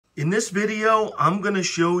In this video, I'm going to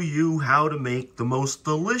show you how to make the most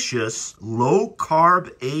delicious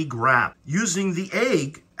low-carb egg wrap using the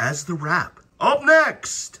egg as the wrap. Up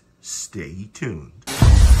next, stay tuned.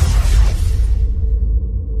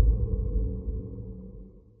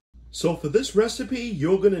 So for this recipe,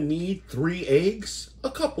 you're going to need 3 eggs,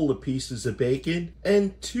 a couple of pieces of bacon,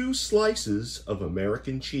 and 2 slices of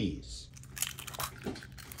American cheese.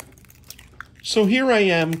 So here I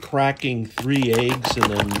am cracking 3 eggs,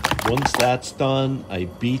 and then once that's done, I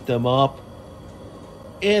beat them up.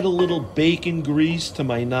 Add a little bacon grease to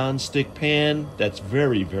my non-stick pan that's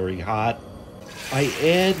very, very hot. I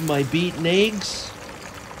add my beaten eggs,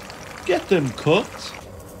 get them cooked,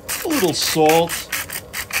 a little salt,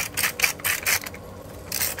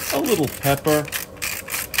 a little pepper,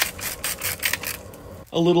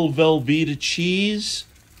 a little Velveeta cheese,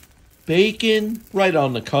 bacon right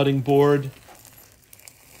on the cutting board,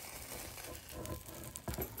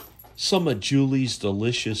 some of Julie's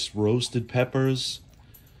delicious roasted peppers.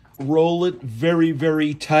 Roll it very,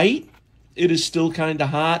 very tight. It is still kind of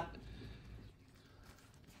hot.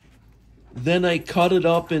 Then I cut it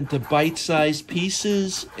up into bite-sized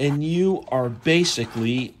pieces, and you are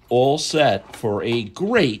basically all set for a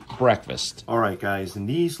great breakfast. All right, guys, and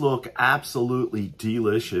these look absolutely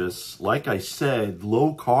delicious. Like I said,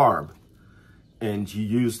 low carb, and you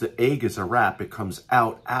use the egg as a wrap, it comes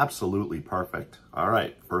out absolutely perfect. All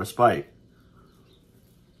right, first bite.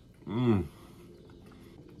 And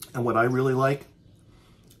what I really like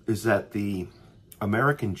is that the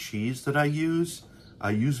American cheese that I use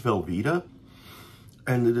Velveeta,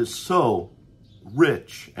 and it is so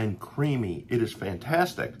rich and creamy. It is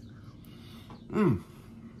fantastic.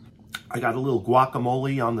 I got a little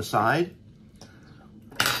guacamole on the side.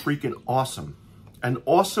 Freaking awesome. An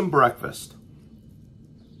awesome breakfast.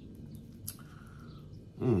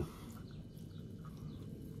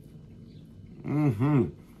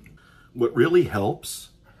 What really helps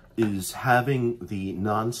is having the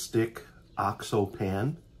non-stick OXO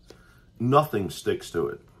pan. Nothing sticks to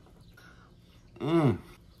it.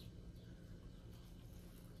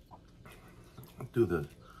 Do the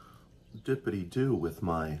dippity-do with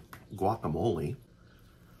my guacamole.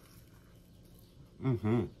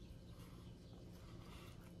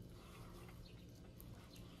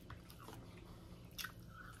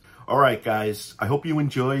 All right, guys. I hope you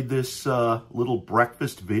enjoyed this little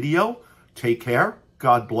breakfast video. Take care.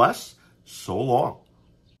 God bless. So long.